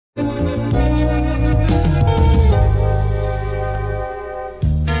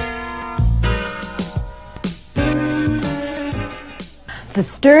The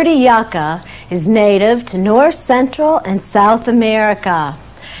sturdy yucca is native to North, Central, and South America.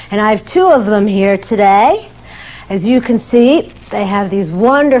 And I have two of them here today. As you can see, they have these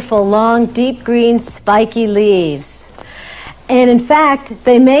wonderful, long, deep green, spiky leaves. And in fact,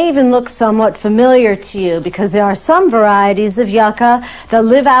 they may even look somewhat familiar to you because there are some varieties of yucca that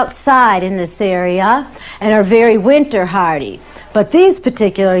live outside in this area and are very winter hardy. But these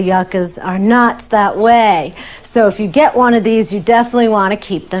particular yuccas are not that way. So if you get one of these, you definitely want to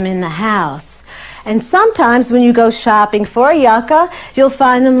keep them in the house. And sometimes when you go shopping for a yucca, you'll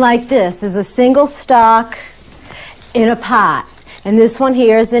find them like this, as a single stalk in a pot. And this one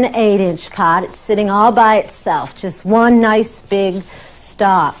here is an 8-inch pot. It's sitting all by itself, just one nice big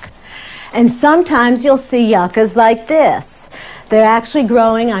stalk. And sometimes you'll see yuccas like this. They're actually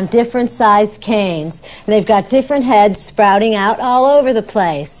growing on different sized canes. And they've got different heads sprouting out all over the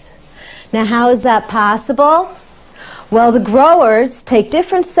place. Now, how is that possible? Well, the growers take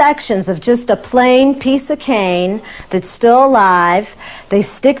different sections of just a plain piece of cane that's still alive. They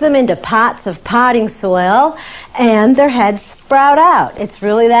stick them into pots of potting soil, and their heads sprout out. It's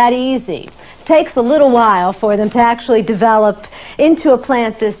really that easy. It takes a little while for them to actually develop into a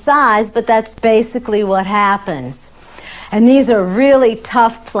plant this size, but that's basically what happens. And these are really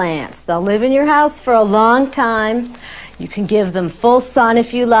tough plants. They'll live in your house for a long time. You can give them full sun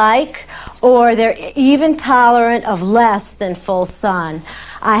if you like, or they're even tolerant of less than full sun.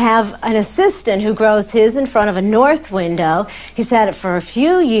 I have an assistant who grows his in front of a north window. He's had it for a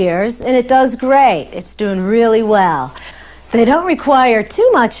few years, and it does great. It's doing really well. They don't require too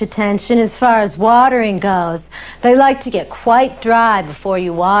much attention as far as watering goes. They like to get quite dry before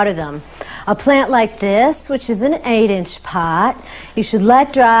you water them. A plant like this, which is an 8-inch pot, you should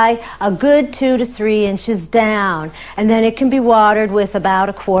let dry a good 2 to 3 inches down, and then it can be watered with about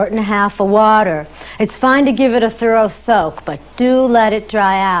 1.5 quarts of water. It's fine to give it a thorough soak, but do let it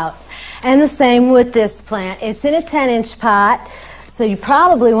dry out. And the same with this plant. It's in a 10-inch pot, so you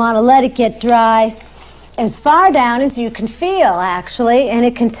probably want to let it get dry as far down as you can feel, actually, and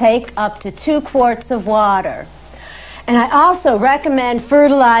it can take up to 2 quarts of water. And I also recommend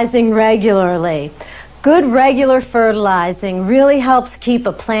fertilizing regularly. Good regular fertilizing really helps keep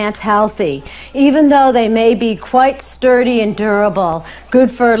a plant healthy. Even though they may be quite sturdy and durable, good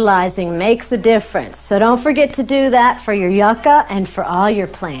fertilizing makes a difference. So don't forget to do that for your yucca and for all your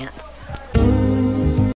plants.